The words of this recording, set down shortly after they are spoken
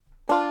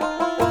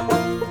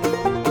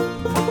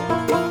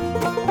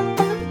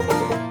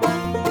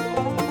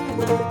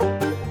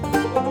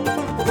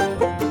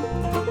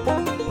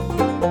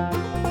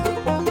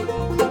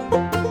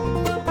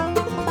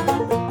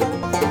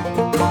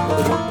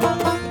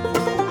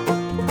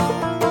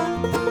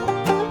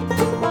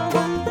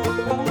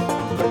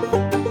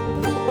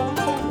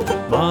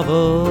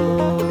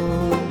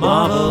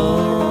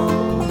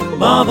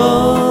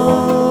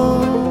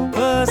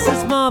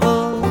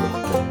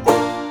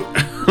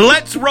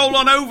roll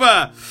on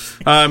over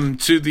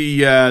to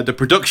the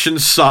production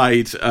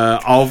side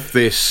of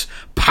this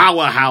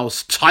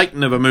powerhouse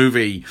titan of a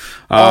movie.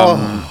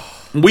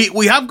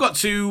 We have got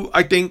to,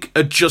 I think,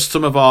 adjust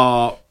some of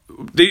our.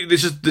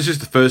 This is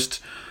the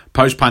first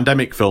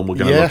post-pandemic film we're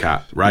going to look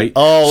at, right?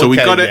 So we've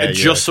got to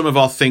adjust some of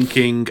our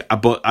thinking.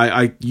 But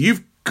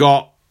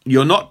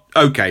you're not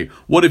okay.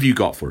 What have you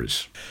got for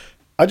us?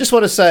 I just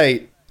want to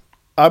say,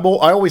 I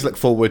always look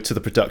forward to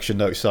the production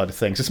notes side of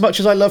things. As much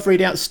as I love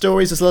reading out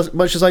stories, as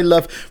much as I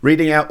love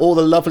reading out all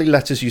the lovely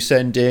letters you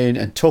send in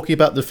and talking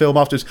about the film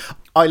afterwards,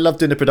 I love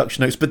doing the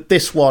production notes. But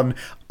this one,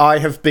 I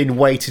have been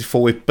waited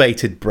for with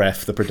bated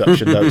breath, the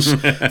production notes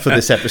for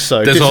this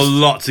episode. There's a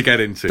lot to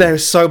get into.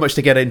 There's so much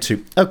to get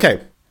into.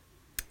 Okay,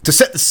 to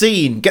set the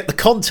scene, get the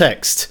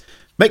context,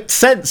 make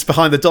sense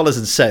behind the dollars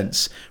and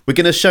cents, we're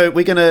going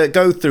to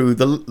go through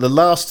the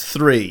last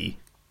 3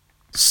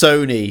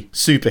 Sony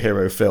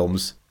superhero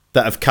films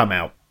that have come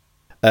out.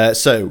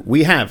 So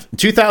we have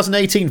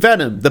 2018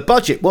 Venom. The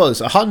budget was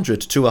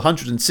 $100 to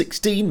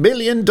 $116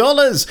 million.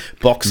 Box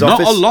office.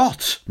 Not a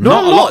lot.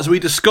 Not a lot. As we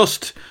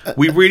discussed,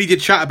 we really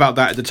did chat about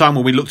that at the time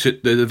when we looked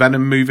at the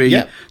Venom movie.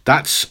 Yeah.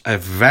 That's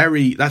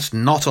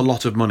not a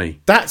lot of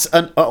money. That's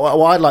what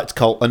I like to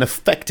call an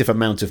effective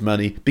amount of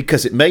money,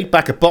 because it made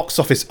back a box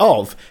office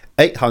of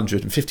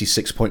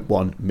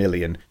 $856.1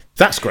 million.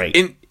 That's great.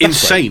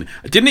 Insane.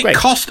 Great. Didn't it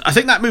cost... I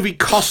think that movie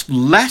cost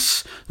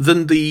less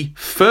than the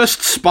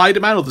first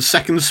Spider-Man or the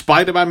second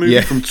Spider-Man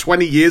movie from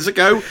 20 years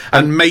ago,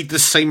 and made the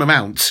same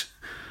amount.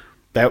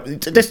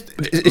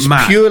 It's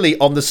purely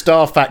on the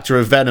star factor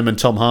of Venom and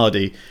Tom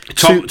Hardy.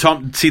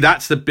 Tom, see,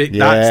 that's the big...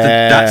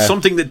 That's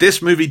something that this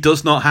movie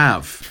does not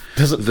have.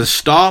 The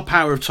star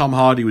power of Tom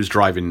Hardy was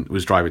driving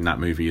that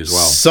movie as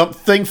well.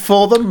 Something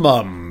for the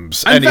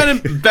mums.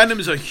 And Venom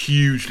is a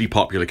hugely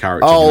popular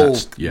character.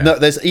 No,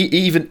 there's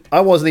even I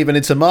wasn't even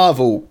into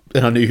Marvel,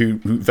 and I knew who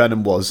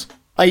Venom was.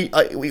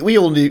 We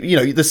all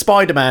knew, the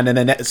Spider-Man and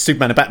then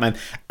Superman and Batman,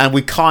 and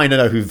we kind of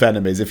know who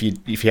Venom is if you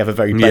have a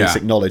very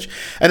basic knowledge.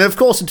 And of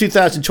course, in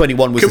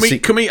 2021 was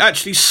can we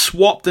actually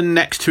swap the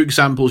next 2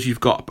 examples you've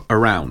got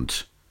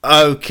around?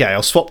 Okay,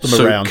 I'll swap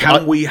them around.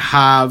 Can we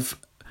have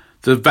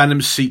the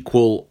Venom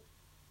sequel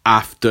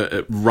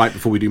right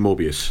before we do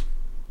Morbius?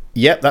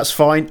 Yep, that's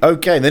fine.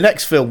 Okay, the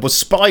next film was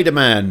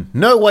Spider-Man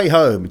No Way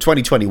Home,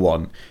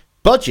 2021.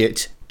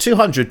 Budget,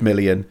 $200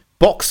 million.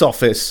 Box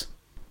office...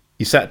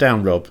 You sat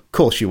down, Rob. Of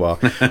course you are.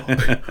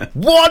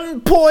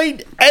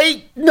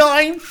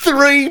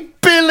 $1.893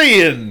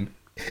 billion.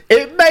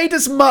 It made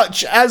as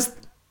much as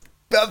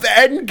the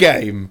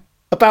Endgame.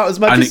 About as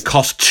much, and it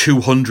cost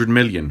 $200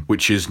 million,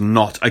 which is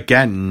not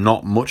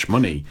much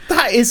money.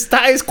 That is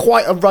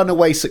quite a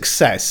runaway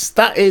success.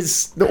 That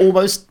is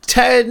almost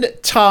 10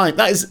 times.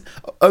 That is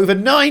over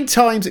 9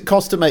 times it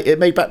cost to make. It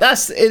made back.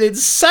 That's an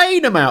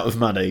insane amount of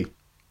money.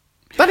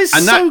 That is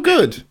so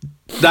good.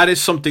 That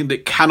is something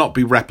that cannot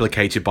be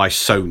replicated by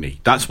Sony.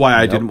 That's why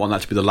I didn't want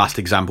that to be the last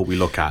example we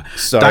look at.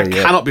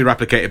 Cannot be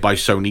replicated by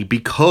Sony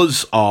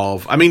because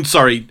of... I know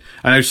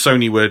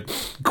Sony were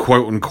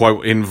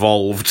quote-unquote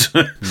involved,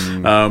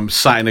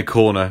 sat in a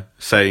corner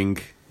saying,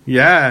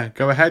 yeah,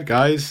 go ahead,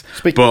 guys.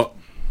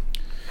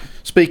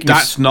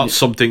 That's not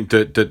something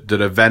that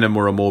a Venom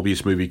or a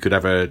Morbius movie could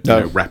ever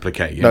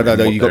replicate. No.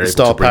 You got the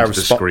star power of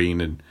the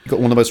screen, and you got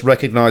one of the most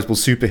recognisable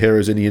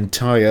superheroes in the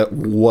entire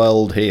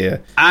world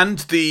here, and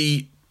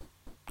the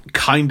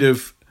kind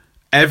of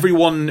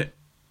everyone.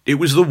 It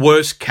was the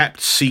worst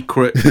kept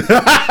secret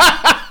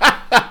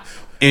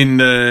in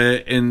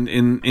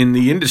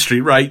the industry,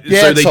 right?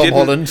 Yeah, so Tom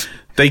Holland.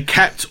 They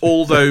kept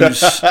all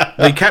those.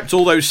 They kept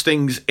all those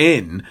things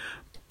in,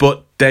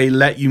 but they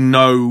let you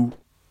know.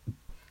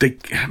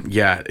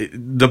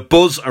 The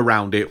buzz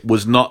around it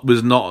was not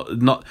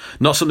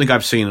something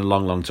I've seen in a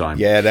long time.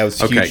 Yeah, there was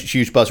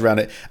huge buzz around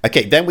it.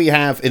 Okay, then we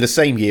have, in the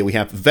same year, we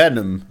have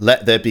Venom,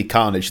 Let There Be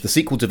Carnage, the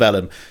sequel to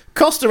Venom.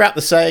 Costs are at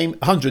the same,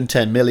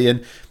 $110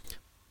 million.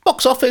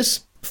 Box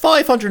office,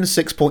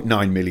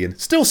 $506.9 million.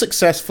 Still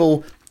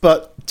successful,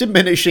 but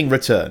diminishing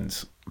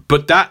returns.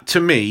 But that, to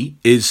me,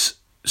 is...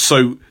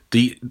 So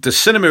the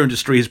cinema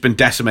industry has been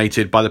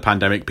decimated by the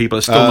pandemic. People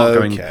are still not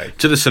going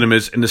to the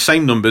cinemas in the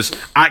same numbers,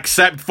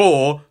 except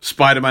for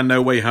Spider-Man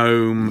No Way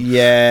Home.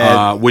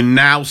 Yeah. We're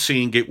now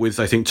seeing it with,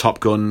 I think,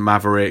 Top Gun,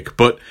 Maverick.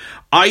 But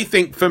I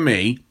think, for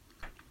me,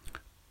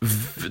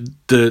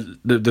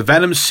 the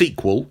Venom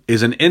sequel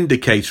is an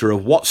indicator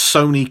of what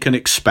Sony can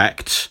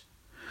expect.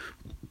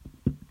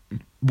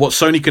 What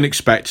Sony can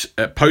expect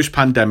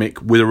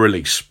post-pandemic with a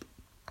release.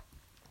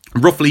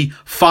 Roughly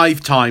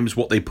 5 times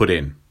what they put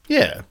in.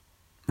 Yeah.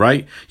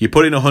 Right? You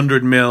put in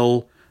 100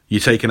 mil,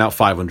 you're taking out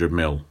 500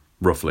 mil,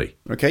 roughly.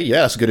 Okay,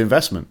 yeah, that's a good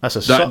investment.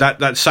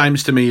 That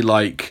sounds to me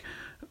like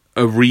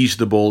a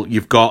reasonable...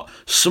 You've got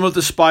some of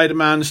the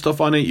Spider-Man stuff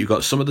on it, you've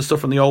got some of the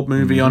stuff from the old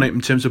movie on it in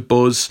terms of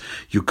buzz.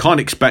 You can't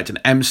expect an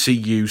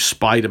MCU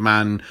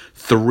Spider-Man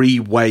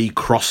 3-way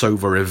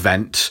crossover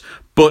event,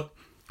 but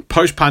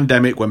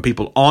post-pandemic, when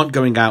people aren't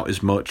going out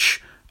as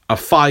much, a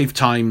 5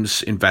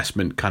 times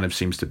investment kind of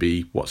seems to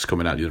be what's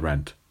coming out the other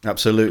end.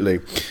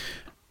 Absolutely.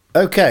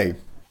 Okay,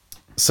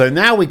 So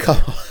now we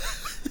come.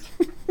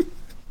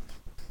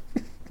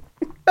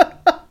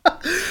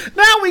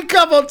 Now we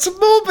come on to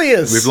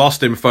Morbius. We've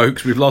lost him,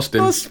 folks. We've lost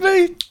him. Lost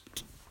me.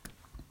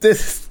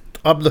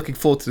 I'm looking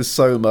forward to this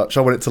so much.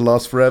 I want it to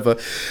last forever.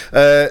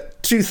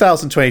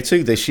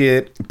 2022 this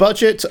year.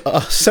 Budget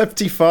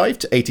 75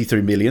 to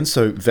 83 million.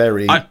 So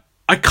very. I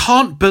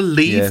can't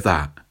believe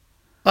that.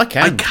 I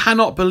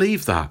cannot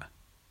believe that.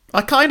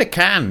 I kind of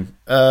can.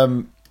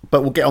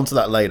 But we'll get onto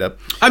that later.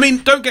 I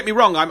mean, don't get me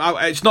wrong.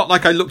 It's not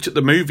like I looked at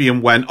the movie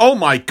and went, "Oh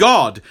my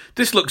god,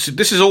 this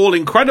is all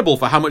incredible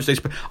for how much they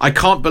spent." I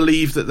can't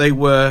believe that they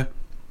were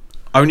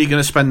only going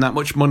to spend that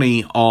much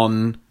money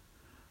on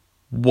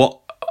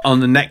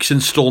the next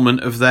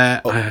installment of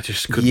their. I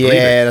just couldn't believe it.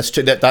 Yeah, that's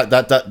true.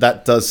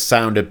 That does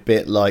sound a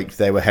bit like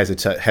they were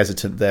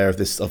hesitant there of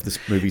this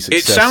movie's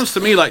success. It sounds to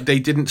me like they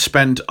didn't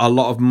spend a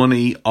lot of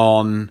money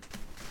on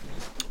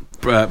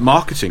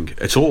marketing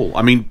at all.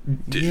 I mean,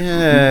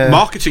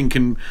 marketing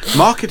can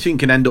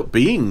end up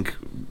being,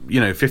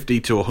 50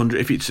 to 100.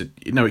 If it's,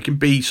 it can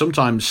be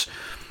sometimes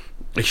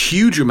a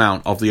huge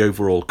amount of the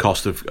overall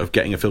cost of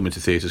getting a film into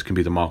theaters can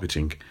be the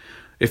marketing.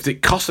 If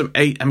it cost them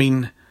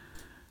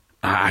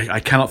I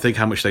cannot think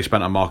how much they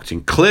spent on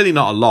marketing. Clearly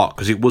not a lot,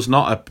 because it was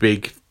not a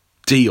big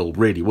deal,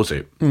 really, was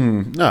it?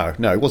 No,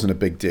 it wasn't a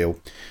big deal.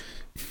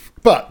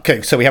 But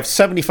okay, so we have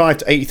 75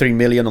 to 83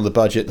 million on the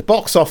budget. The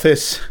box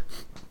office.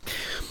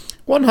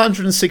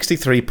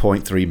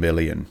 163.3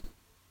 million.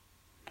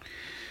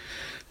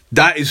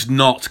 That is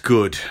not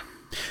good.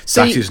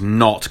 See, that is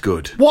not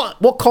good.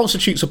 What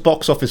constitutes a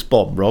box office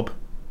bomb, Rob?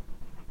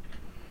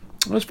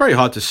 Well, it's very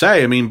hard to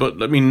say.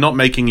 Not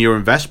making your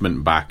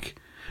investment back.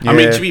 Yeah. I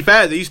mean, to be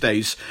fair, these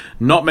days,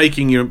 not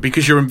making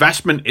because your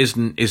investment is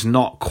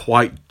not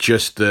quite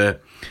just the.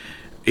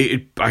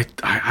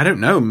 I don't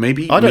know.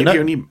 Maybe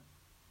only.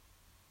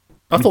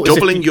 I thought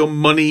doubling your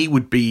money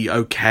would be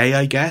okay,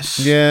 I guess.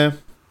 Yeah.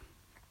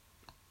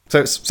 So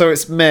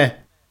it's meh.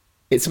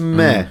 It's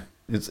meh.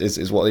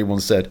 Is what everyone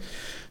said.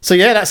 So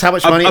yeah, that's how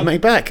much money it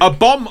made back. A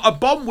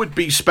bomb would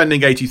be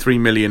spending 83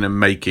 million and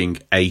making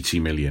 80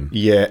 million.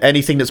 Yeah,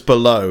 anything that's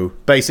below,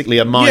 basically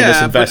a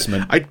mindless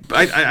investment.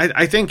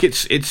 I think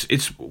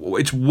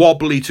it's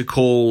wobbly to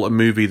call a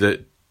movie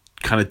that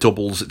kind of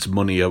doubles its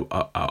money a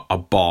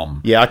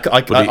bomb. Yeah,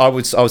 I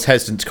was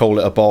hesitant to call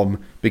it a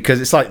bomb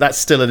because it's like that's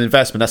still an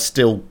investment. That's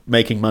still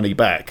making money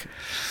back.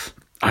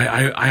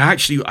 I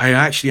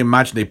actually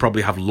imagine they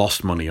probably have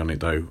lost money on it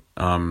though.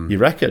 You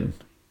reckon?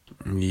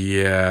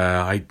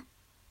 Yeah,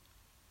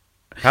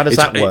 How does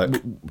that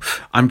work?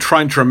 I'm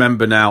trying to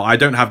remember now. I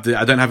don't have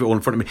it all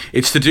in front of me.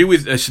 It's to do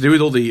with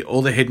all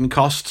the hidden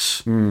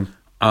costs,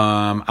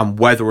 and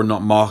whether or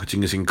not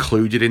marketing is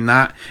included in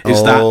that.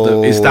 Is that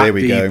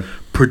the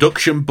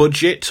production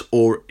budget,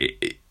 or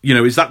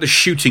is that the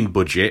shooting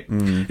budget?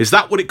 Is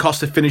that what it costs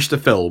to finish the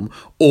film,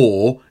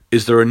 or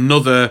is there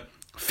another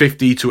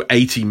 50 to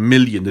 80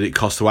 million that it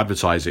costs to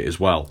advertise it as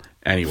well?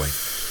 Anyway.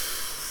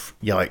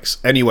 Yikes.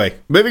 Anyway,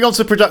 moving on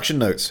to production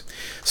notes.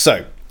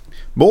 So,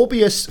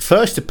 Morbius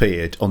first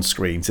appeared on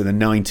screens in the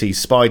 90s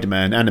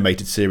Spider-Man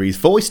animated series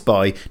voiced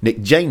by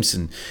Nick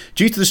Jameson.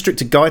 Due to the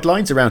stricter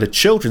guidelines around a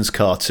children's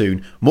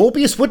cartoon,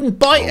 Morbius wouldn't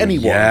bite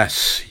anyone.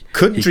 Yes.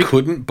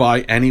 Couldn't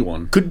bite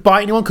anyone. Couldn't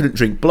bite anyone, couldn't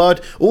drink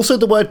blood. Also,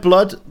 the word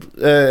blood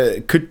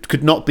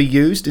could not be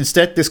used.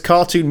 Instead, this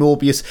cartoon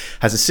Morbius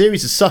has a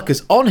series of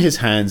suckers on his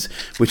hands,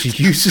 which he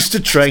uses to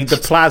drain the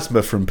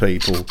plasma from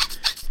people.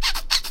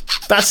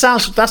 That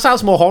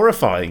sounds more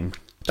horrifying.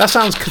 That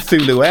sounds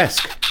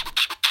Cthulhu-esque.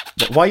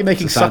 Why are you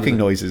making sucking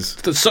noises?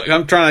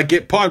 I'm trying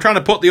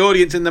to put the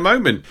audience in the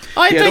moment.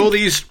 He had all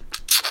these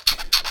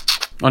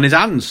on his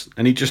hands,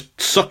 and he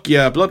just suck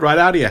your blood right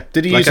out of you.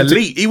 Did he like use a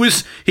leech? He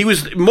was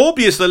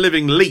Morbius, the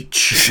living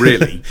leech,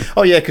 really.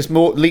 Oh yeah, because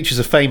leeches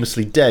are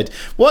famously dead.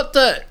 What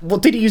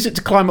did he use it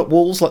to climb up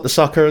walls like the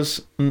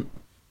suckers,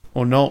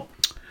 or not?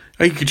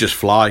 He could just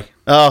fly.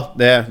 Oh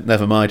yeah,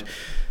 never mind.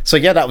 So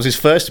yeah, that was his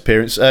first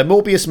appearance.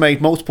 Morbius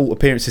made multiple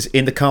appearances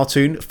in the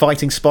cartoon,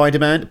 fighting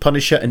Spider-Man,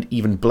 Punisher, and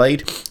even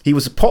Blade. He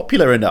was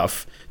popular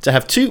enough to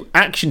have 2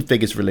 action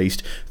figures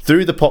released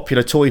through the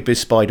popular Toy Biz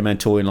Spider-Man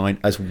toy line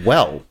as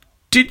well.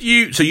 Did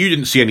you? So you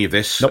didn't see any of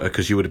this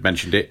because you would have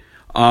mentioned it.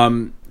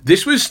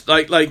 This was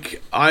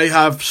like I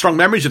have strong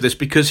memories of this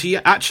because he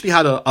actually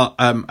had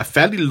a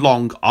fairly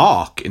long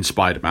arc in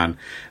Spider-Man.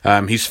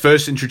 He's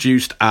first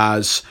introduced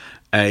as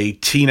a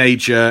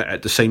teenager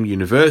at the same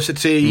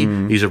university.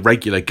 He's a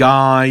regular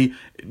guy.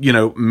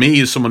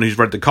 Me as someone who's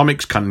read the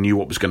comics kind of knew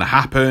what was going to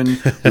happen.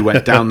 We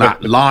went down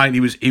that line.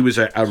 He was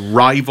a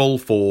rival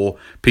for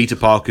Peter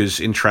Parker's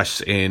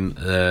interests in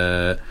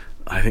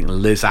I think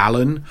Liz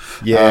Allen.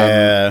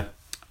 Yeah.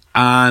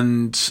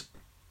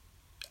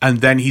 And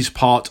then he's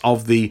part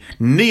of the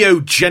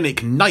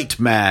Neogenic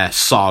Nightmare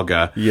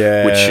saga,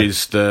 which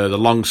is the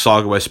long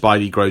saga where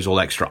Spidey grows all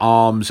extra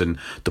arms and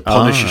the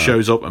Punisher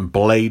shows up and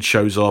Blade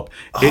shows up.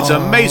 It's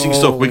amazing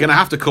stuff. We're going to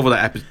have to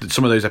cover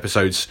some of those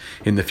episodes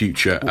in the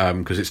future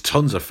because it's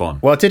tons of fun.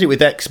 Well, I did it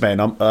with X-Men.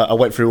 I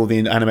went through all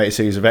the animated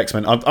series of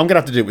X-Men. I'm going to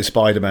have to do it with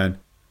Spider-Man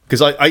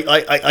because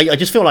I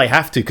just feel I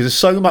have to, because there's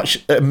so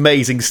much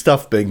amazing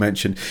stuff being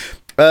mentioned.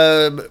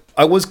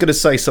 I was going to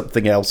say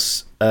something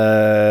else,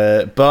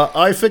 but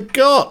I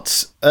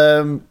forgot.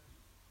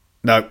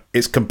 No,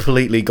 it's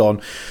completely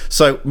gone.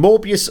 So,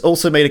 Morbius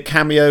also made a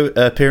cameo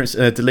appearance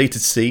in a deleted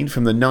scene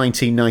from the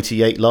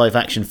 1998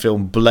 live-action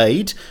film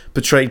Blade,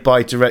 portrayed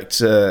by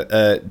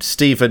director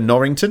Stephen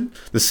Norrington.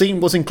 The scene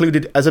was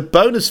included as a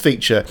bonus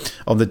feature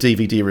on the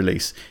DVD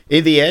release.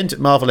 In the end,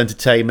 Marvel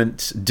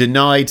Entertainment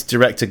denied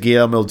director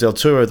Guillermo del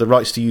Toro the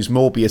rights to use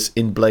Morbius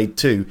in Blade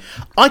 2.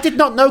 I did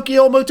not know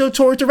Guillermo del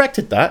Toro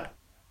directed that.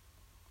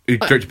 Who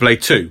directed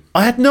Blade 2?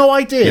 I had no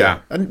idea.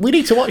 Yeah. And we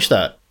need to watch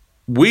that.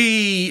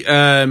 We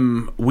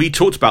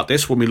talked about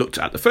this when we looked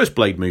at the first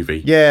Blade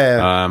movie.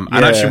 Yeah.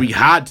 And actually we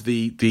had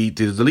the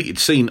deleted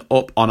scene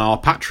up on our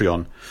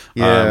Patreon.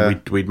 Yeah.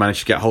 We'd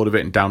managed to get hold of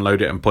it and download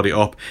it and put it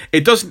up.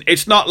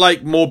 It's not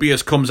like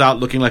Morbius comes out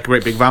looking like a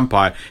great big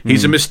vampire.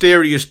 He's a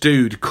mysterious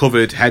dude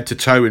covered head to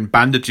toe in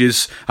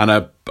bandages and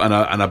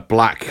a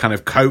black kind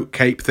of coat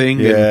cape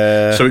thing.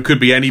 Yeah. And so it could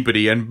be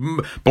anybody.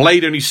 And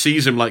Blade only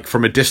sees him like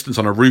from a distance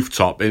on a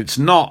rooftop. It's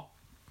not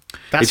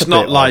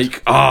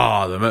like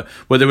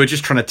where they were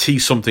just trying to tee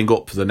something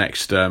up for the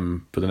next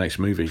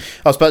movie.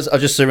 I suppose I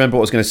just remember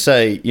what I was going to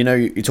say. You know,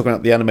 you're talking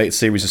about the animated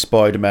series of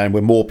Spider-Man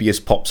where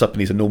Morbius pops up and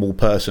he's a normal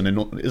person,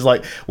 and it's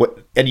like,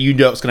 and you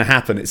know what's going to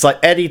happen. It's like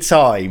any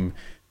time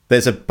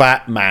there's a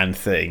Batman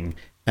thing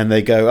and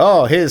they go,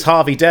 "Oh, here's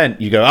Harvey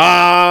Dent," you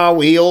go,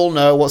 we all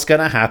know what's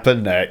going to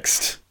happen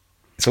next.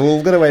 It's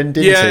all going to end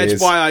in tears.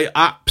 It's why I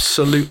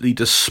absolutely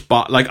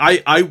despise. Like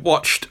I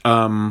watched.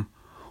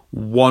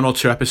 1 or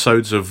 2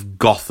 episodes of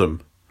Gotham,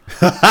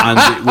 and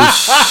it was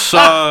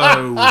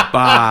so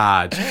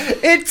bad.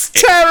 It's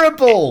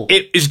terrible.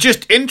 It is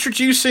just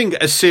introducing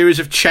a series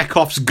of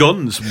Chekhov's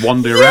guns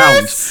wandering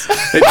around.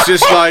 It's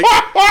just like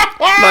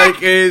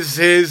his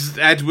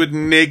Edward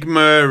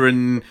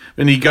Nygma,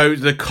 and he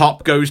goes. The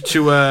cop goes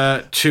to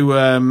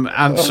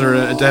answer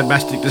a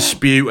domestic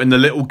dispute, and the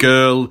little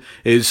girl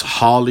is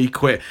Harley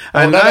Quinn.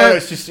 And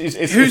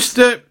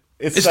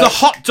It's the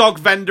hot dog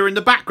vendor in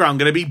the background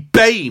going to be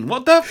Bane.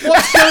 What's going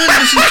on?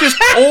 This is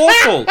just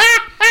awful.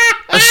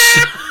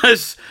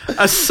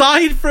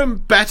 Aside from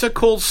Better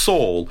Call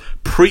Saul,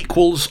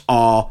 prequels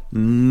are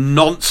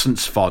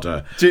nonsense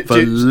fodder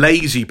for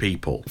lazy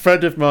people. A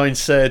friend of mine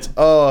said,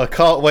 I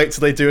can't wait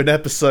till they do an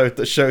episode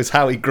that shows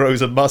how he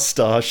grows a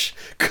mustache,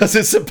 because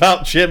it's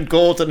about Jim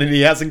Gordon and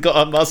he hasn't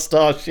got a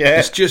mustache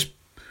yet.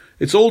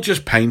 It's all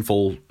just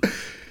painful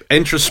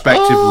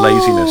introspective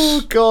laziness.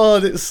 Oh,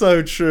 God, it's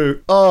so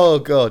true. Oh,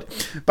 God.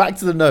 Back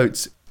to the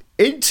notes.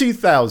 In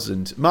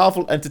 2000,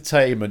 Marvel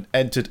Entertainment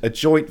entered a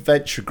joint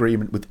venture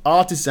agreement with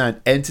Artisan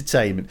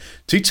Entertainment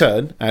to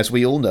turn, as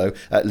we all know,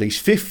 at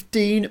least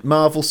 15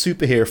 Marvel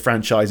superhero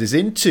franchises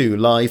into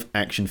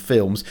live-action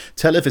films,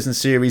 television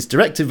series,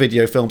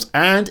 direct-to-video films,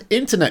 and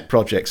internet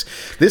projects.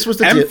 This was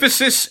the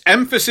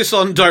emphasis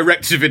on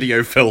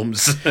direct-to-video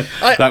films.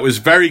 That was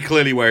very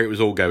clearly where it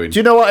was all going. Do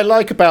you know what I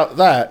like about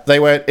that?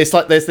 It's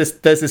like there's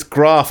this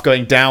graph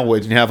going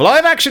downwards, and you have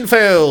live-action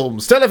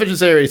films, television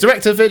series,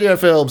 direct-to-video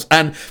films,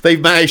 and they've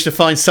managed to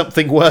find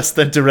something worse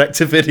than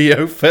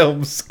direct-to-video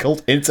films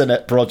called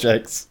internet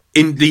projects.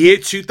 In the year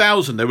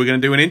 2000, they were going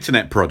to do an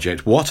internet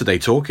project. What are they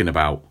talking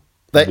about?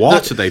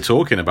 What are they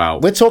talking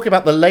about? We're talking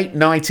about the late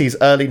 90s,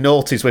 early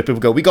noughties, where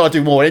people go, we got to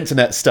do more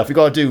internet stuff. We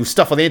got to do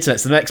stuff on the internet.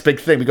 It's the next big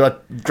thing. We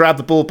got to grab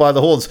the bull by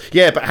the horns.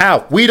 Yeah, but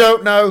how? We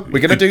don't know. We're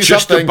going to do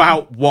just something. Just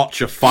about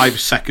watch a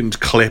 5-second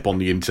clip on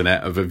the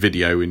internet of a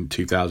video in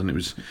 2000. It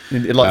was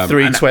in like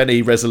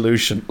 320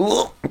 resolution.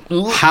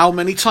 How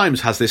many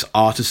times has this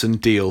Artisan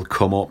deal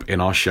come up in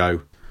our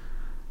show?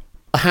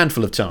 A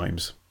handful of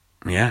times.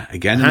 Yeah,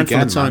 again and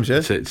again. Of times,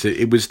 yeah.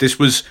 This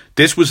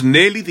was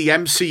nearly the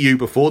MCU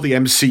before the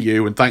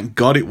MCU, and thank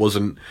God it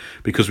wasn't,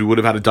 because we would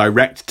have had a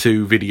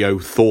direct-to-video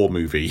Thor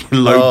movie,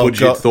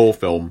 low-budget Thor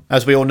film.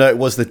 As we all know, it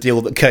was the deal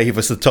that gave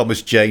us the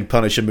Thomas Jane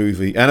Punisher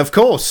movie, and of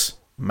course,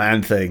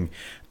 Man-Thing,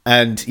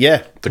 and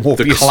yeah, the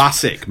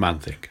classic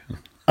Man-Thing.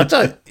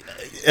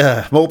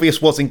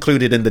 Morbius was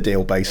included in the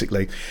deal,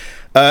 basically.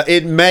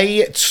 In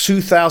May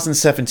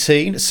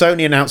 2017,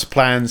 Sony announced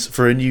plans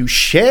for a new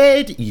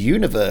shared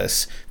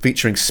universe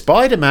featuring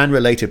Spider-Man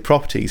related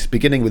properties,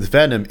 beginning with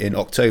Venom in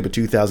October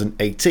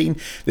 2018.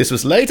 This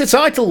was later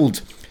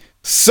titled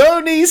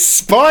Sony's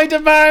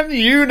Spider-Man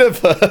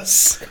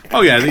Universe.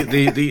 Oh yeah,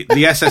 the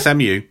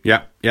SSMU.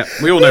 Yeah.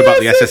 We all know about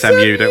the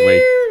SSMU, don't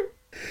we?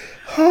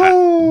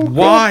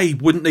 Why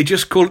wouldn't they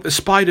just call it the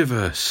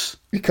Spider-Verse?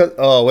 Because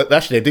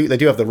actually they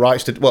do have the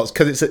rights to. Well, it's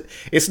because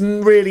it's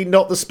really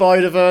not the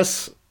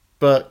Spider-Verse,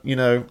 but you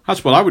know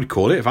that's what I would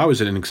call it if I was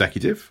an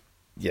executive.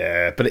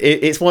 Yeah, but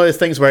it's one of those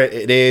things where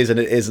it is and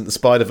it isn't. The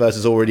Spider-Verse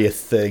is already a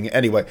thing.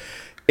 Anyway,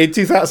 in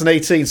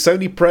 2018,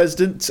 Sony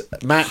president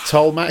Matt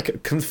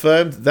Tolmach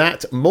confirmed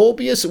that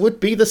Morbius would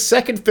be the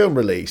second film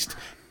released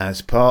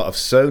as part of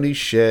Sony's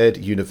shared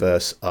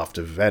universe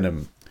after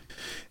Venom.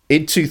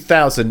 In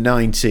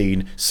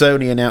 2019,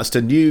 Sony announced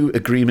a new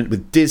agreement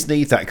with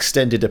Disney that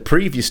extended a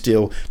previous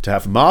deal to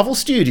have Marvel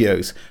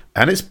Studios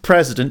and its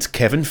president,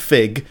 Kevin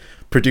Feige,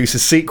 produce a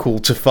sequel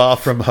to Far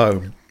From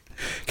Home.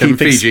 Kevin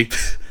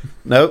Feige.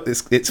 No,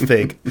 it's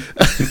Fig.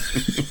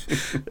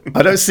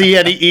 I don't see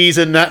any E's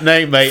in that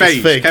name, mate. Feige.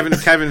 It's Fig. Kevin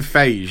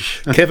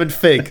Feige. Kevin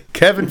Fig.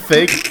 Kevin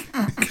Fig.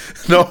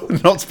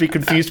 Not to be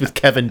confused with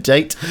Kevin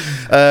Date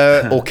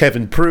or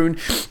Kevin Prune.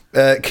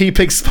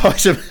 Keeping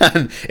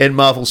Spider-Man in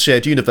Marvel's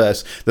shared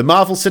universe, the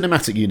Marvel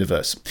Cinematic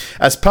Universe.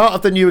 As part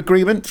of the new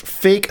agreement,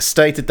 Feig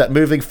stated that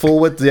moving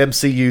forward, the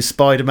MCU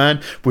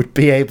Spider-Man would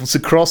be able to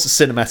cross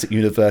cinematic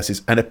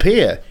universes and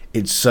appear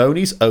in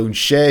Sony's own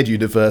shared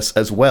universe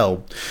as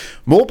well.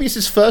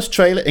 Morbius' first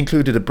trailer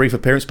included a brief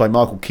appearance by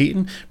Michael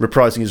Keaton,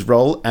 reprising his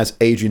role as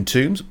Adrian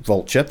Toomes,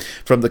 Vulture,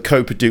 from the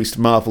co-produced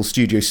Marvel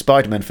Studios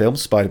Spider-Man film,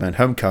 Spider-Man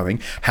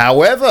Homecoming.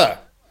 However,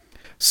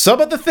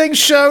 some of the things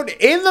shown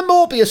in the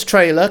Morbius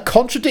trailer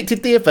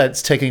contradicted the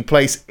events taking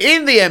place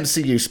in the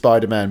MCU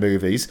Spider-Man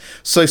movies,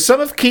 so some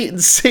of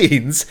Keaton's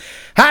scenes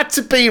had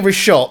to be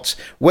reshot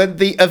when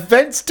the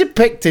events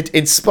depicted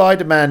in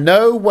Spider-Man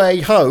No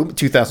Way Home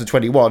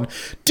 2021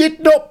 did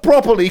not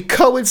properly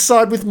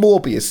coincide with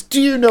Morbius.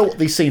 Do you know what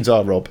these scenes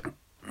are, Rob?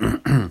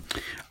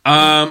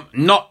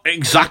 Not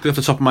exactly off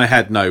the top of my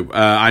head, no.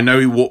 I know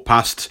he walked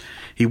past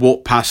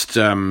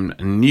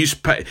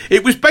newspaper.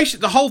 It was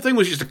basically, the whole thing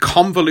was just a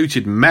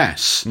convoluted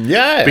mess.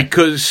 Yeah.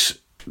 Because,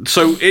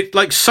 so it,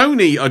 like,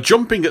 Sony are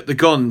jumping at the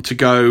gun to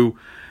go,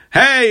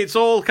 hey, it's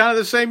all kind of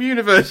the same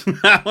universe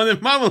now. And then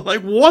Marvel, like,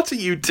 what are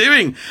you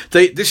doing?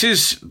 They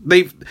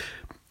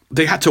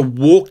had to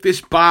walk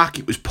this back.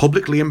 It was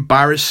publicly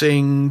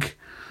embarrassing.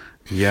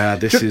 Yeah,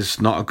 this is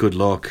not a good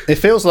look. It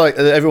feels like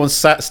everyone's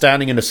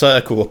standing in a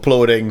circle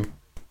applauding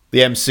the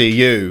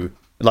MCU.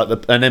 Like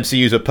an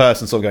MCU's a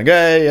person sort of going,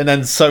 hey, and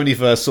then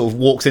Sonyverse sort of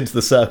walks into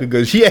the circle and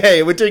goes,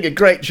 yeah, we're doing a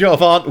great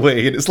job, aren't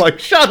we? And it's like,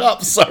 shut up,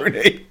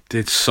 Sony.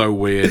 It's so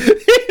weird.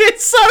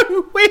 It's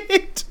so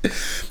weird.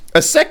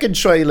 A second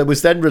trailer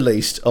was then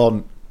released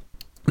on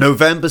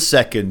November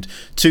 2nd,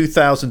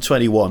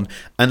 2021,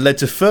 and led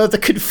to further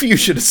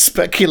confusion and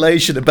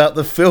speculation about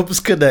the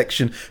film's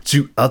connection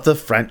to other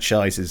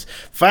franchises.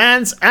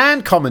 Fans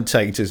and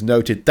commentators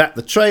noted that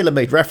the trailer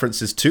made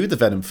references to the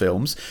Venom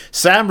films,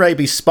 Sam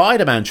Raimi's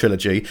Spider-Man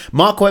trilogy,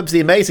 Mark Webb's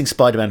The Amazing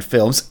Spider-Man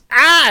films,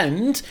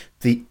 and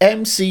the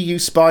MCU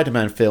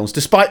Spider-Man films,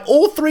 despite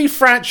all three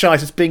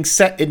franchises being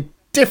set in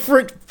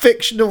different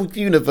fictional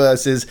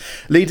universes,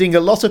 leading a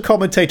lot of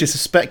commentators to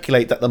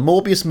speculate that the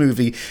Morbius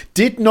movie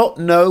did not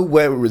know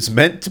where it was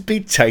meant to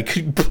be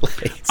taking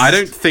place. I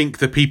don't think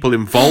the people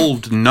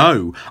involved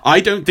know.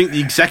 I don't think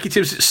the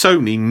executives at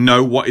Sony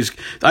know what is.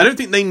 I don't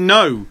think they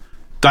know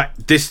that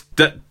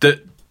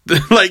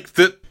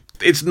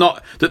it's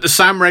not that the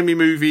Sam Raimi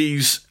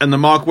movies and the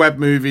Mark Webb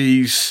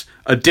movies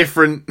are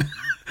different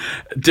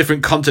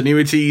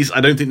continuities.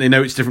 I don't think they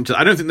know it's different.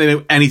 I don't think they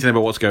know anything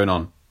about what's going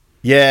on.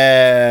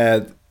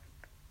 Yeah,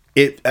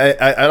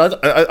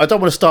 I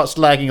don't want to start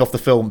slagging off the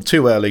film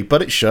too early,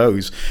 but it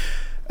shows.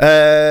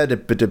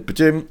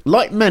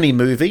 Like many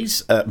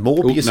movies,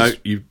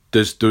 Morbius.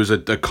 There was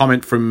a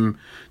comment from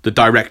the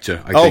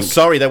director. I think.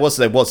 Sorry, there was.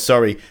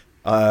 Sorry.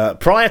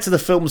 Prior to the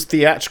film's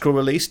theatrical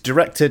release,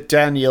 director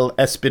Daniel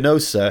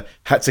Espinosa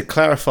had to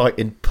clarify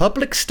in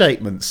public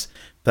statements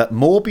that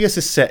Morbius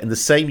is set in the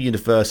same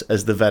universe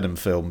as the Venom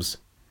films.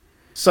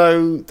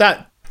 So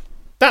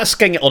that's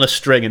getting it on a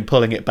string and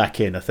pulling it back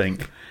in, I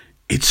think.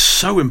 It's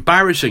so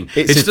embarrassing.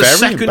 It's the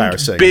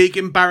second big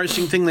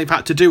embarrassing thing they've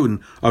had to do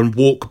and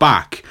walk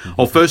back.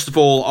 Well, first of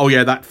all,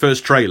 that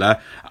first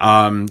trailer,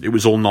 it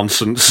was all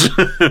nonsense.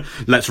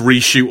 Let's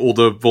reshoot all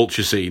the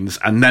Vulture scenes.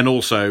 And then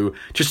also,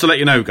 just to let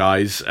you know,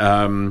 guys,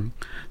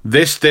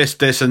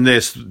 this, and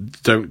this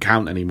don't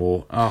count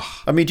anymore.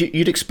 Oh. I mean,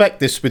 you'd expect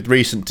this with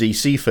recent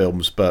DC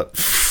films, but...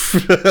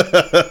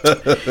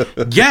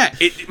 Yeah,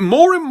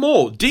 more and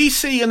more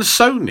DC and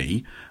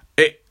Sony,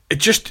 it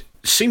just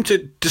seem to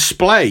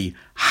display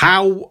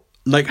how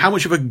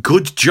much of a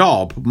good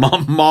job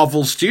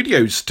Marvel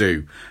Studios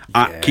do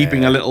at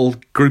keeping a little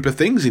group of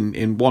things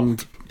in one,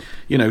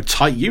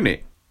 tight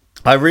unit.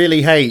 I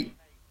really hate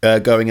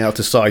going out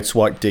to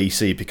sideswipe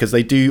DC because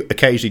they do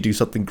occasionally do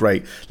something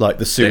great, like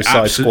the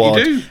Suicide Squad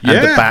and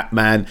the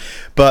Batman.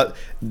 But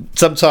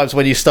sometimes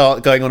when you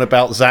start going on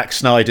about Zack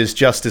Snyder's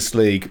Justice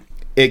League,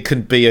 it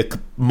can be a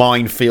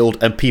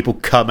minefield and people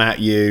come at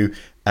you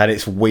and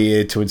it's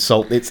weird to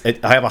insult. I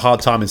have a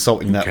hard time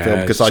insulting that film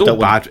because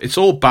it's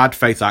all bad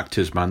faith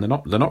actors, man. They're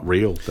not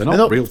real. They're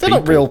not real people. They're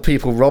not real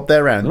people, Rob.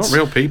 They're ants. They're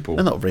not real people.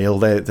 They're not real.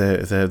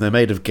 They're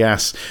made of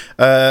gas.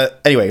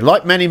 Anyway,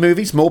 like many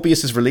movies,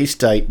 Morbius' release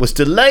date was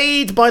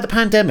delayed by the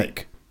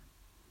pandemic.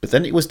 But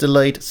then it was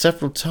delayed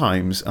several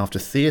times after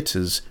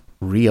theatres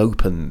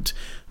reopened.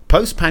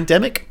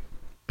 Post-pandemic,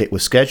 it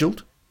was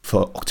scheduled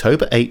for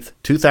October 8th,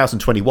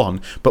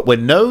 2021, but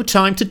when No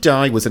Time to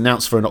Die was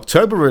announced for an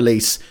October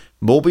release,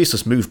 Morbius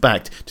was moved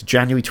back to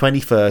January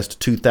 21st,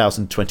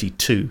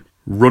 2022.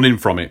 Running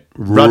from it.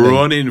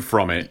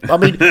 I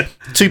mean,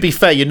 to be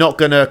fair, you're not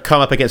going to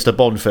come up against a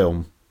Bond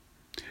film.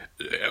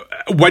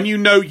 when you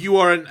know you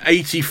are an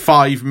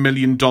 $85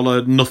 million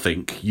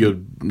nothing,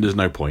 there's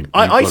no point.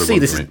 I see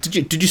this.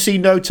 Did you see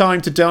No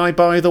Time to Die,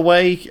 by the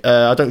way?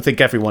 I don't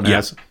think everyone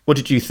has. What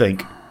did you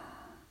think?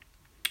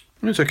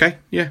 It's okay,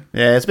 yeah.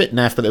 Yeah, it's a bit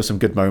naff, but there were some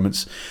good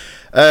moments.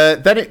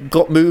 Then it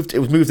got moved. It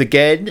was moved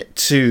again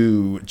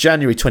to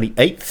January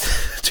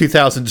 28th,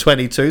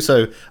 2022,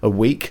 so a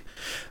week.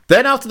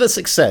 Then, after the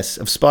success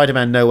of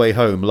Spider-Man No Way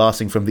Home,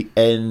 lasting from the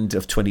end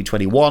of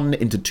 2021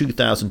 into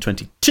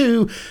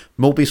 2022,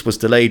 Morbius was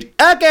delayed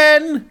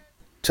again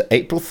to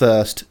April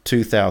 1st,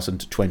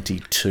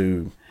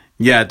 2022.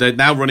 Yeah, they're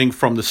now running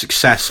from the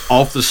success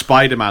of the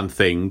Spider-Man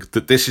thing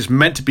that this is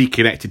meant to be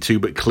connected to,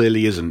 but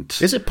clearly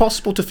isn't. Is it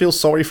possible to feel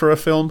sorry for a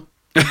film?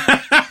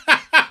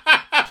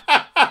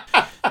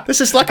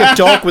 This is like a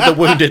dog with a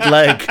wounded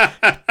leg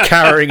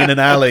carrying in an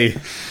alley.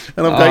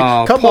 And I'm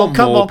going, come on,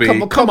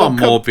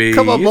 Morby.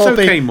 It's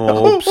okay,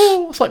 Morbs.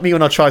 It's like me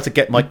when I try to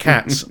get my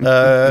cats.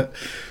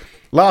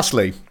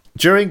 Lastly,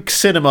 during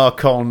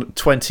CinemaCon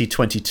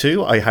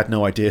 2022, I had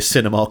no idea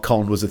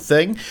CinemaCon was a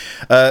thing,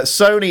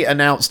 Sony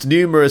announced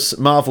numerous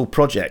Marvel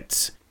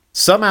projects.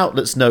 Some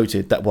outlets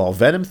noted that while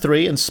Venom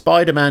 3 and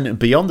Spider-Man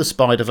Beyond the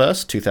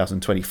Spider-Verse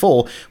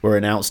 2024 were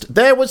announced,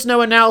 there was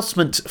no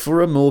announcement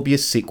for a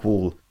Morbius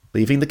sequel,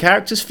 leaving the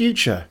character's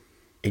future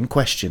in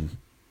question.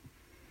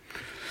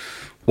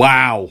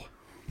 Wow.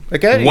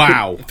 Again,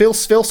 wow. Feel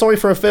sorry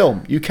for a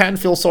film. You can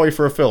feel sorry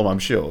for a film, I'm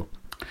sure.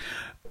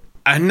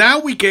 And now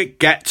we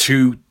get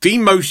to the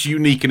most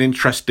unique and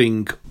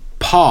interesting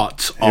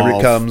part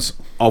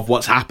of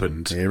what's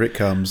happened. Here it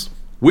comes.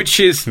 Which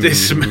is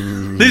this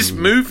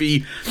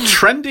movie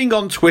trending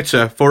on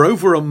Twitter for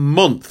over a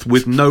month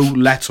with no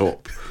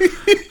let-up.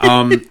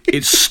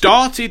 It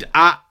started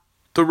at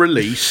the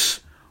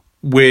release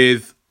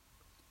with...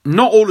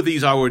 Not all of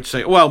these, I would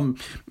say. Well,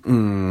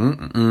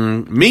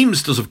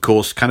 memes does, of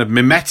course, kind of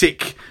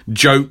mimetic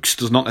jokes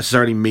does not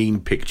necessarily mean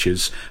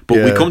pictures, but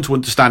we come to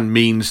understand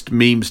memes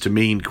to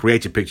mean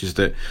creative pictures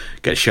that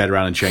get shared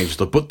around and change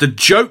stuff. But the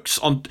jokes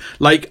on,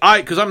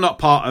 because I'm not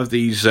part of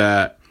these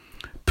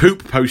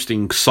poop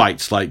posting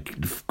sites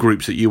like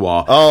groups that you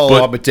are. Oh,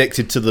 but I'm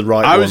addicted to the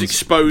right ones. I was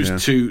exposed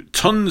to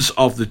tons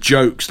of the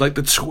jokes, like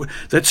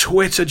the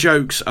Twitter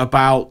jokes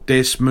about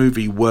this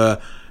movie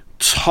were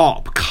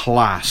top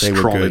class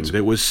trolling.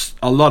 It was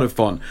a lot of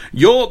fun.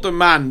 You're the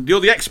man, you're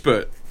the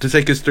expert to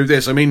take us through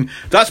this. I mean,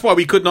 that's why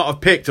we could not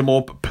have picked a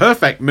more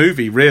perfect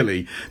movie,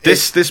 really.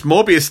 This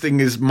Morbius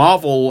thing is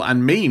Marvel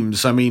and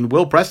memes. I mean,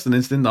 Will Preston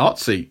is in the hot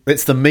seat.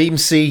 It's the meme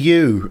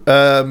CU.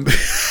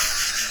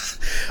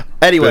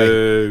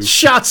 Anyway,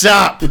 shut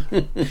up!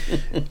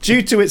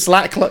 Due to its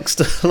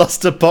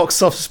lackluster box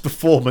office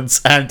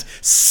performance and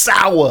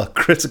sour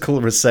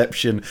critical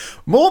reception,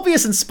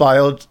 Morbius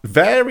inspired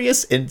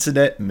various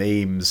internet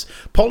memes.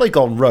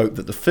 Polygon wrote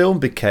that the film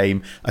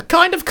became a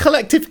kind of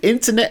collective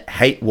internet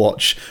hate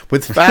watch,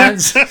 with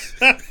fans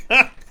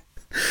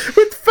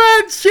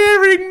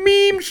sharing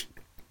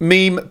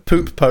meme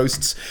poop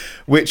posts,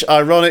 which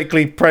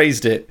ironically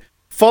praised it.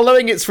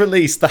 Following its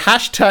release, the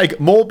hashtag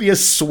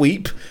Morbius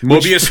Sweep...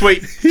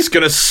 It's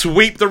going to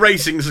sweep the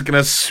ratings. It's going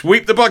to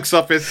sweep the box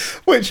office.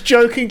 Which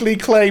jokingly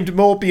claimed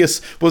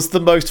Morbius was the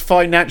most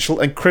financial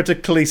and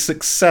critically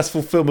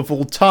successful film of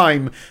all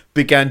time,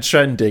 began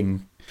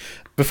trending.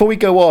 Before we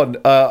go on,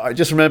 I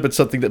just remembered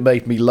something that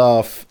made me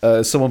laugh.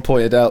 Someone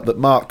pointed out that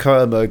Mark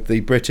Kermode, the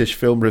British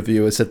film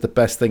reviewer, said the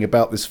best thing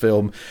about this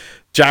film,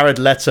 Jared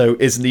Leto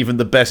isn't even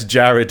the best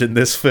Jared in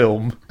this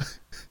film.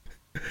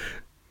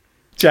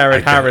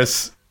 Jared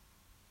Harris.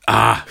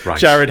 Ah, right.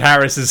 Jared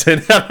Harris is in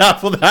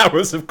that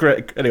was of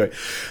critic. Anyway,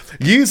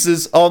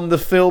 users on the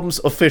film's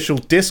official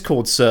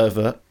Discord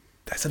server.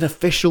 There's an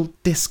official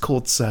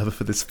Discord server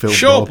for this film.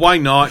 Sure, Bob. why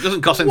not? It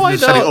doesn't cost anything to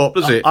set it up,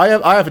 does it? I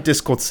have a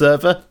Discord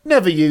server.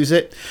 Never use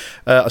it.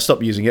 I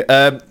stopped using it.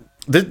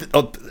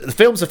 The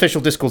film's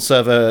official Discord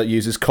server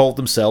users called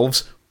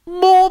themselves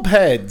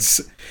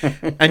Morbheads,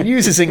 and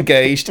users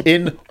engaged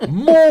in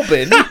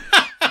morbing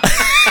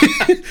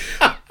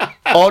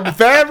on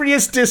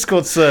various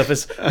Discord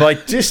servers by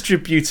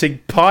distributing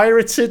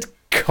pirated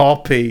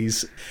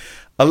copies.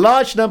 A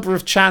large number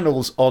of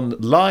channels on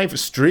live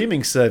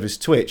streaming service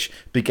Twitch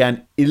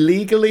began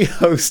illegally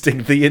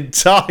hosting the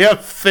entire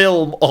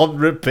film on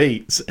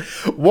repeat.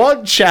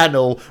 One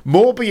channel,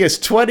 Morbius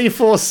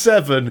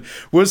 24/7,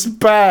 was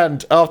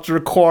banned after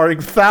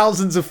acquiring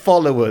thousands of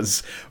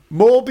followers.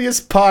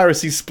 Morbius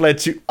piracy spread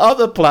to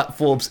other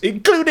platforms,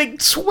 including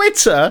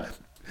Twitter,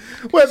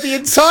 where the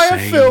entire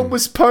film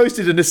was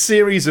posted in a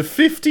series of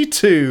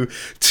 52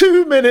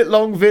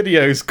 2-minute-long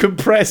videos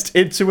compressed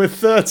into a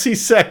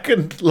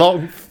 30-second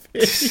long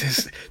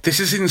video. This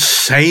is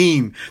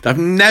insane. I've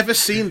never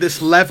seen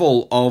this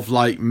level of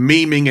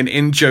memeing and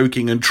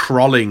in-joking and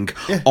trolling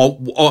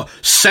or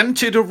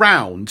centered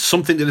around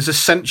something that is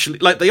essentially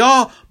they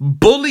are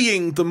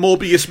bullying the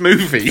Morbius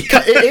movie.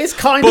 It is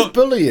kind of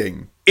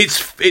bullying.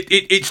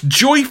 It's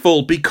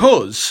joyful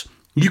because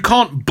You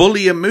can't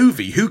bully a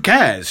movie. Who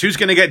cares? Who's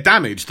going to get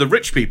damaged? The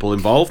rich people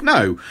involved?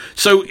 No.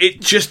 So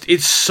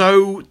it's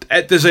so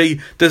there's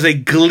a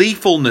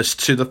gleefulness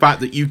to the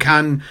fact that you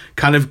can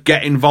kind of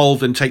get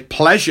involved and take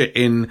pleasure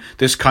in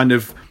this kind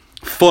of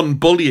fun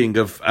bullying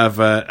of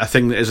a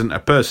thing that isn't a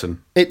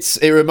person.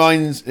 It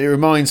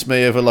reminds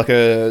me of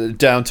a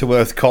down to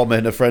earth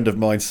comment a friend of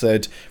mine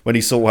said when he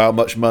saw how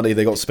much money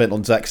they got spent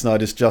on Zack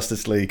Snyder's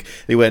Justice League.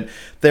 He went,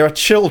 "There are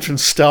children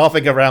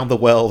starving around the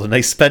world, and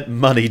they spent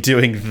money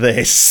doing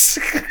this."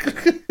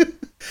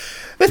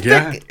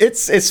 Yeah,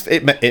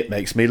 it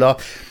makes me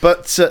laugh,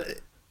 but.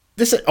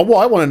 What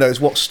I want to know is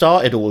what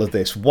started all of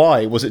this.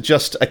 Why was it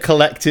just a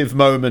collective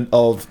moment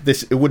of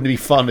this? It wouldn't be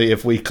funny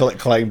if we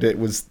claimed it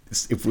was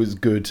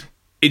good.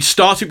 It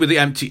started with the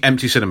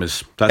empty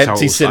cinemas. That's empty how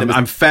it was. cinemas.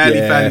 I'm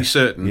fairly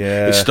certain.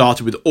 Yeah. It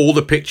started with all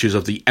the pictures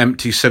of the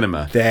empty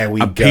cinema. There we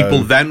go.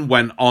 People then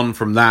went on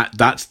from that.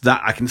 That's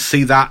that. I can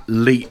see that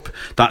leap,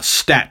 that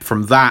step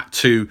from that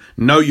to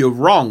no, you're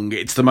wrong.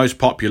 It's the most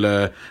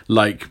popular.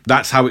 Like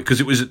that's how it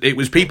because it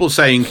was people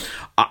saying,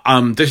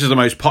 this is the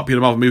most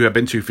popular Marvel movie I've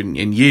been to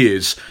in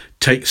years.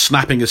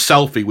 Snapping a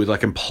selfie with a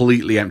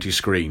completely empty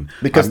screen.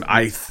 Because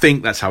I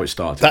think that's how it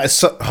started. That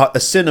is a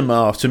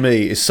cinema to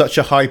me is such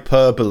a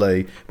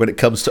hyperbole when it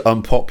comes to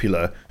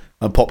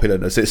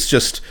unpopularness. It's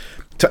just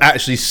to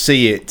actually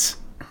see it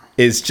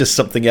is just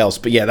something else.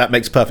 But yeah, that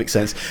makes perfect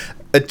sense.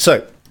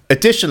 So,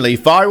 additionally,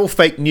 viral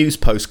fake news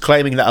posts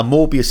claiming that a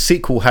Morbius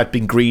sequel had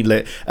been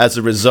greenlit as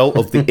a result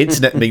of the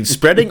internet meme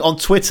spreading on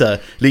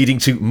Twitter, leading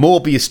to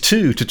Morbius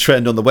 2 to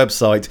trend on the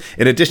website,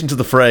 in addition to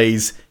the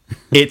phrase,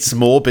 "It's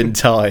Morbin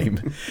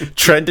time,"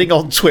 trending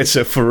on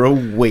Twitter for a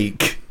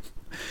week.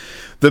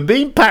 The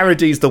meme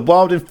parodies the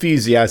wild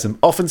enthusiasm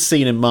often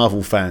seen in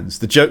Marvel fans,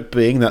 the joke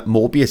being that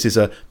Morbius is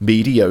a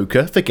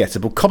mediocre,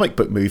 forgettable comic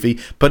book movie,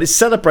 but is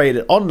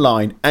celebrated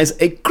online as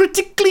a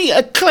critically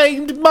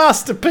acclaimed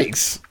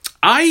masterpiece.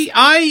 That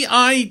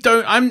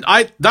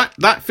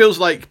feels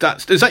like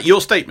is that your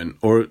statement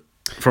or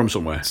from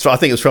somewhere? So I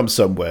think it's from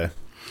somewhere.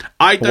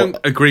 I don't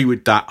agree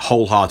with that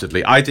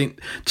wholeheartedly. I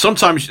think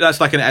sometimes that's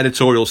like an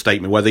editorial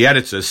statement where the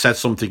editor says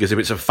something as if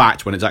it's a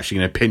fact when it's actually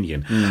an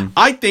opinion.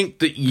 I think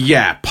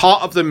that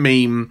part of the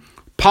meme,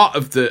 part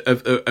of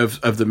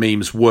the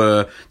memes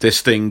were this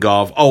thing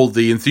of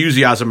the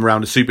enthusiasm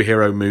around a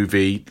superhero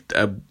movie.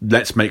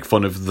 Let's make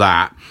fun of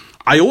that.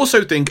 I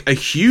also think a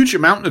huge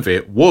amount of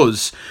it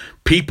was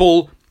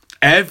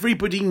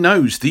everybody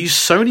knows these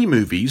Sony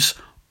movies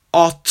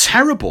are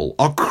terrible,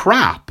 are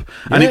crap.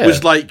 And it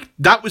was like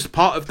that was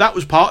part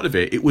of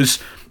it. It was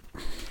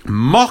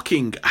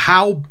mocking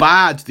how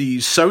bad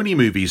these Sony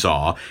movies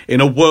are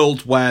in a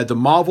world where the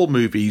Marvel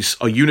movies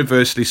are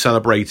universally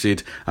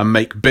celebrated and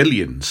make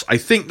billions. I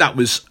think that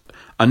was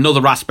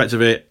another aspect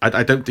of it.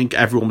 I don't think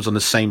everyone was on the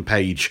same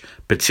page,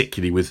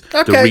 particularly with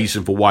the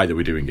reason for why they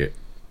were doing it.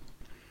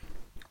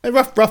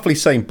 Roughly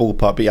same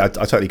ballpark, but yeah, I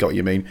totally got what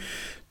you mean.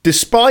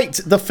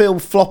 Despite the film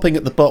flopping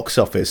at the box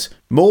office,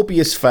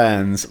 Morbius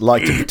fans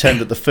like to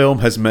pretend that the film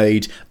has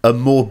made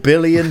 $1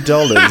 billion.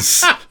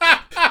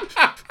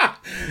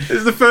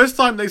 It's the first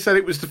time they said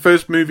it was the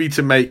first movie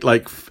to make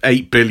like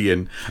 8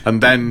 billion,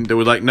 and then they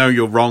were like, "No,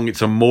 you're wrong.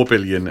 It's a more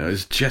billion." It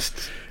was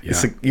just.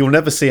 Yeah. You'll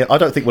never see it. I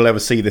don't think we'll ever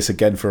see this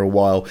again for a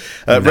while.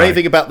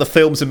 Raving about the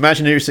film's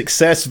imaginary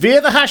success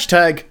via the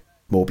hashtag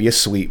Morbius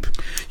sweep.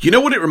 You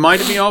know what it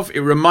reminded me of? It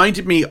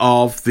reminded me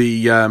of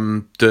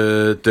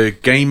the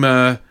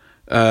gamer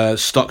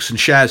stocks and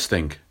shares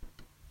thing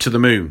to the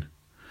moon.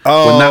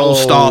 Oh, when that all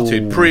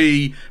started,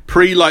 pre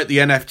like the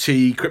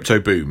NFT crypto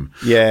boom.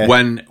 Yeah.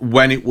 When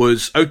it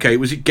was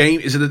was it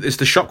game? Is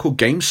the shop called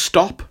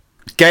GameStop?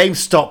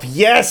 GameStop,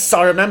 yes,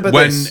 I remember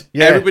this.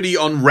 When everybody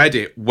on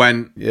Reddit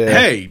went,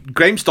 hey,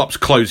 GameStop's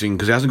closing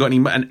because it hasn't got any,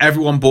 and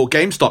everyone bought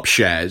GameStop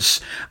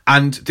shares,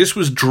 and this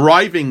was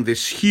driving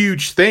this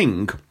huge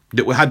thing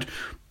that had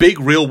big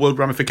real world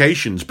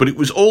ramifications, but it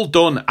was all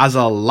done as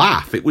a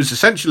laugh. It was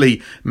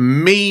essentially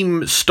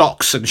meme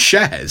stocks and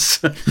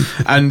shares,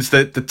 and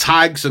the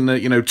tags and the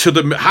to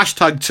the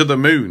hashtag to the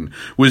moon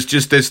was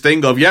just this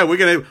thing of we're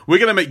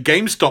gonna make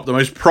GameStop the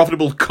most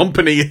profitable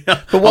company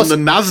on the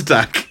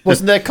Nasdaq.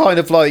 Wasn't there kind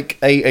of like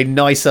a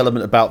nice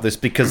element about this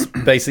because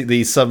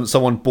basically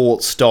someone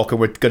bought stock and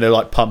were going to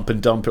like pump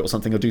and dump it or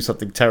something or do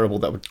something terrible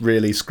that would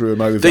really screw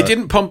them over? They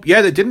didn't pump.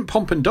 Yeah, they didn't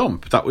pump and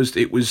dump.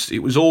 It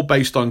was all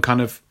based on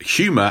kind of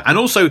humor. And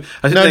also,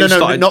 I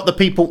think not the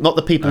people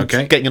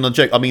getting in on the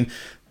joke. I mean,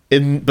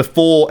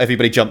 before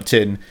everybody jumped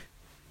in,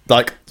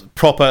 like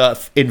proper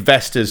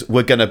investors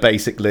were going to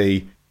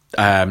basically.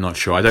 I'm not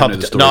sure. I don't know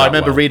the story. No, I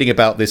remember reading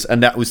about this,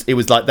 and it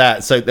was like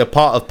that. So the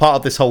part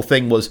of this whole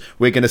thing was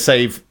we're going to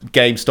save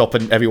GameStop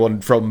and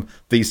everyone from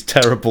these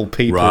terrible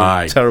people,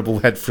 terrible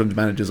hedge fund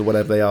managers or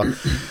whatever they are.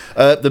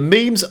 The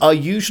memes are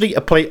usually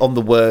a play on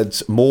the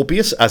words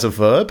Morbius as a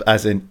verb,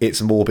 as in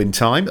 "it's Morbin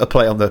time," a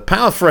play on the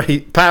Power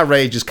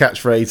Rangers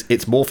catchphrase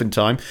 "it's Morphin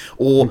time,"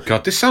 or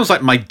God, this sounds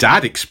like my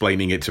dad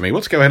explaining it to me.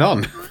 What's going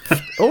on?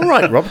 All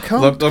right, Rob.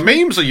 The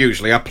memes are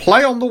usually a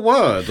play on the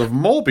word of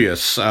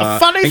Morbius. A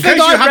funny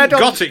thing I hadn't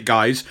got it,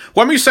 guys.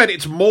 When we said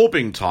it's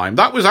morbing time,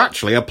 that was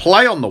actually a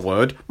play on the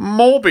word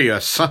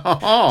Morbius.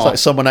 It's like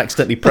someone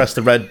accidentally pressed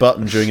the red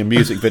button during a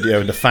music video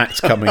and the facts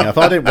coming up.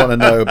 I didn't want to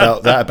know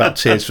about that, about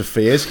Tears for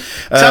Fears.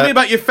 Tell me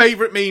about your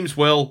favourite memes,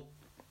 Will.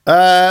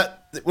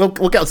 We'll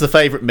get on to the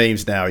favourite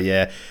memes now,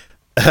 yeah.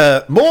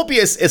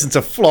 Morbius isn't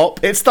a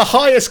flop. It's the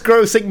highest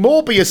grossing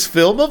Morbius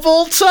film of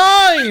all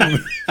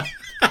time.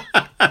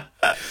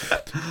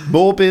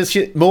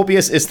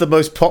 Morbius is the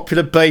most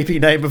popular baby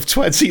name of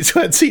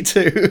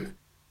 2022.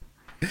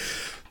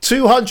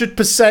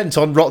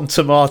 200% on Rotten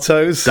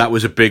Tomatoes. That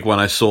was a big one.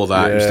 I saw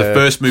that. Yeah. It was the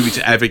first movie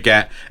to ever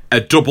get a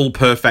double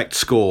perfect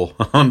score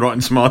on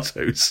Rotten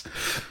Tomatoes.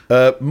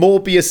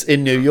 Morbius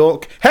in New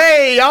York.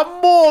 Hey,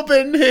 I'm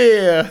Morbin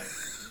here.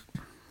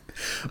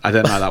 I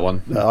don't like that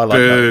one. No, I like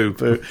Boo.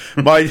 that.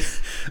 Boo.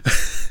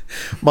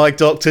 My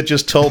doctor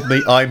just told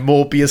me I'm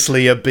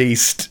Morbiously a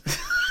beast.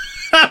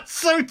 That's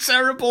so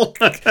terrible.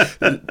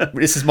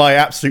 This is my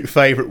absolute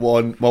favourite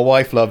one. My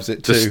wife loves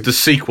it too. The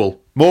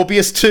sequel.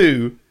 Morbius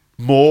 2.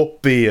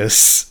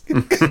 Morbius.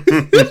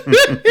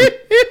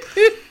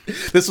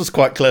 This was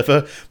quite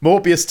clever.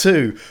 Morbius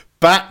 2.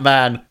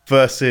 Batman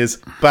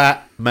versus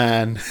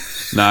Batman.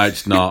 No,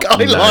 it's not.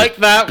 I like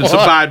that one. It's a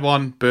bad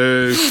one.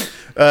 Boo.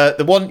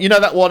 The one, you know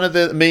that one of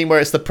the meme where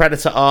it's the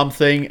Predator arm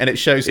thing and it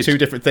shows two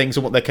different things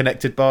and what they're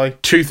connected by?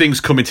 Two things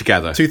coming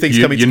together.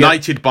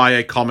 United by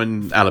a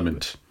common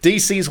element.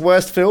 DC's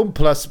worst film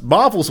plus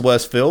Marvel's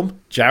worst film,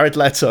 Jared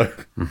Leto.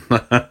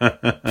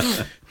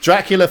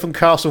 Dracula from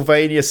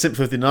Castlevania,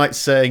 Symphony of the Night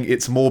saying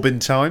it's Morbin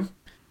time.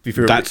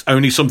 That's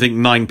only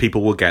something 9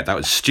 people will get. That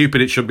was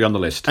stupid. It shouldn't be on the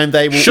list. And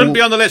they shouldn't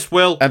be on the list,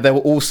 Will. And they will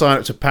all sign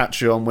up to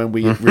Patreon when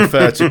we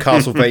refer to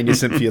Castlevania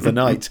Symphony of the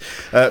Night.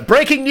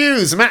 Breaking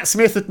news. Matt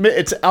Smith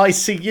admitted to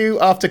ICU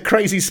after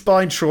crazy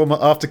spine trauma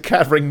after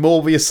carrying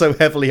Morbius so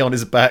heavily on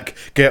his back.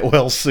 Get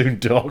well soon,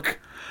 Doc.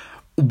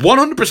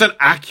 100%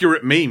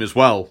 accurate meme as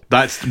well.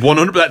 That's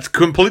 100. That's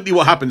completely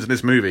what happens in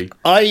this movie.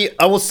 I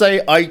will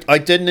say I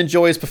didn't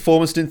enjoy his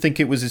performance. Didn't think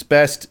it was his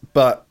best,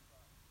 but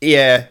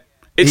yeah.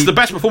 It's the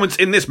best performance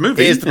in this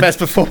movie. It is the best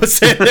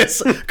performance in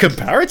this.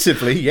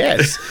 Comparatively,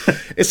 yes.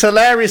 It's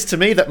hilarious to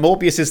me that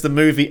Morbius is the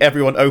movie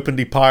everyone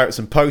openly pirates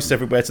and posts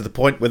everywhere to the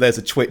point where there's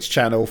a Twitch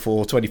channel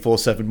for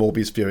 24/7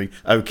 Morbius viewing.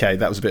 Okay,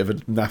 that was a bit of a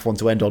naff one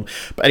to end on.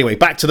 But anyway,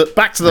 back to the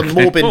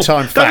Morbin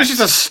time facts. That was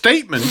just a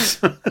statement.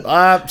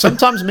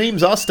 Sometimes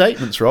memes are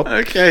statements, Rob.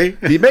 Okay.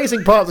 The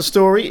amazing part of the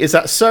story is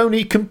that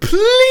Sony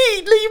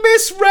completely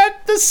misread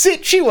the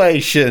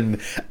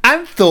situation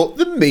and thought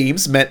the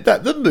memes meant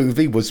that the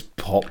movie was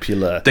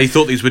popular. They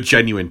thought these were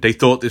genuine. They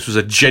thought this was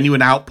a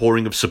genuine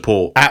outpouring of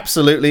support.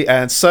 Absolutely,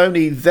 and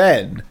Sony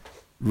then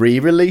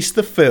re-released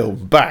the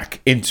film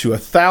back into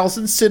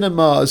 1,000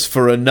 cinemas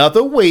for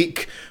another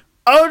week,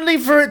 only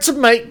for it to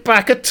make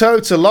back a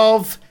total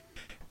of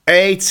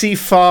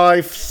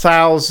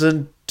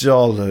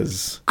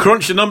 $85,000.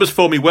 Crunch the numbers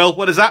for me, Will.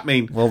 What does that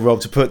mean? Well,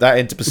 Rob, to put that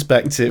into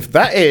perspective,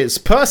 that is,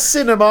 per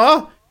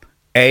cinema,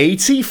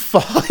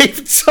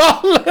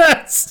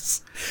 $85.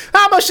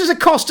 How much does it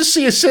cost to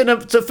see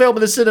to film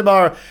in the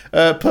cinema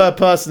per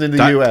person in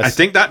the US? I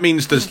think that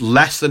means there's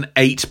less than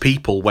 8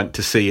 people went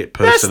to see it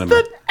per cinema.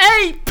 Less than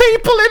 8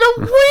 people in a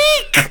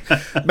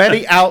week!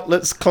 Many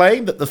outlets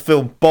claim that the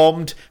film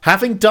bombed,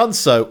 having done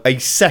so a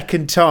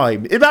second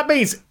time. That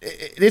means,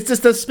 does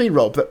this mean,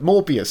 Rob, that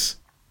Morbius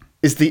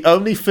is the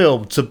only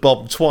film to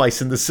bomb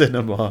twice in the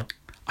cinema?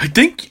 I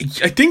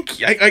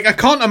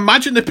can't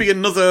imagine there be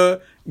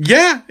another.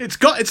 Yeah,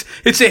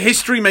 it's a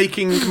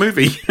history-making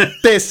movie.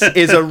 This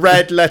is a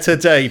red letter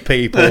day,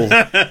 people.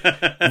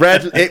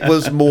 It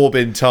was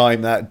Morbin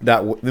time.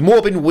 The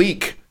Morbin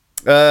week,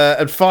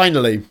 and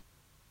finally,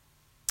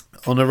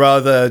 on a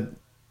rather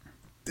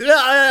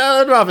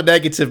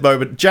negative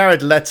moment,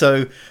 Jared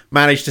Leto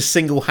managed to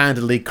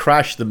single-handedly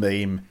crash the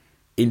meme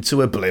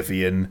into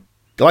oblivion.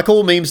 Like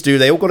all memes do,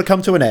 they all got to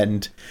come to an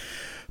end.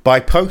 By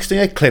posting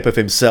a clip of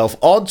himself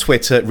on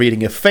Twitter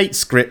reading a fake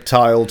script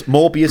titled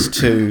Morbius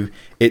 2,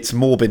 It's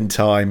Morbin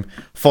Time,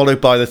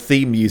 followed by the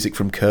theme music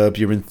from Curb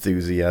Your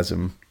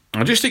Enthusiasm.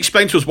 Now just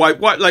explain to us why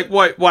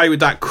would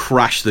that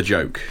crash the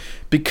joke?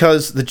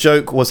 Because the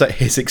joke was at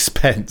his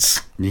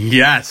expense.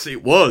 Yes,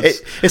 it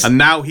was. And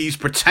now he's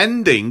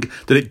pretending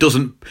that it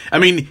doesn't. I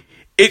mean,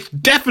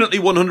 it definitely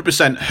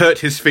 100% hurt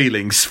his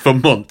feelings for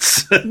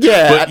months.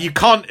 Yeah. But you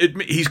can't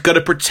admit, he's got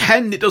to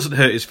pretend it doesn't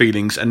hurt his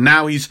feelings, and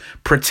now he's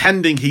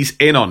pretending he's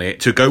in on it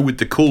to go with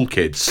the cool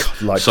kids.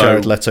 God,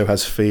 Jared Leto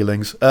has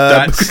feelings.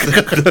 That's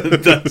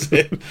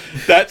it.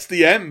 That's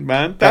the end,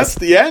 man. That's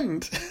the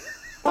end.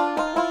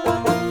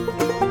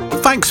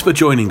 Thanks for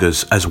joining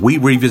us as we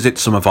revisit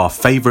some of our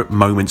favourite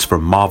moments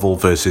from Marvel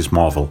vs.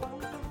 Marvel.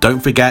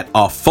 Don't forget,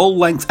 our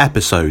full-length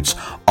episodes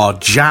are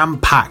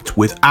jam-packed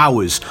with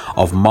hours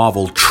of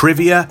Marvel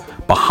trivia,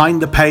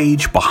 behind the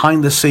page,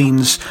 behind the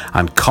scenes,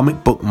 and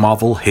comic book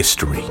Marvel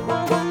history.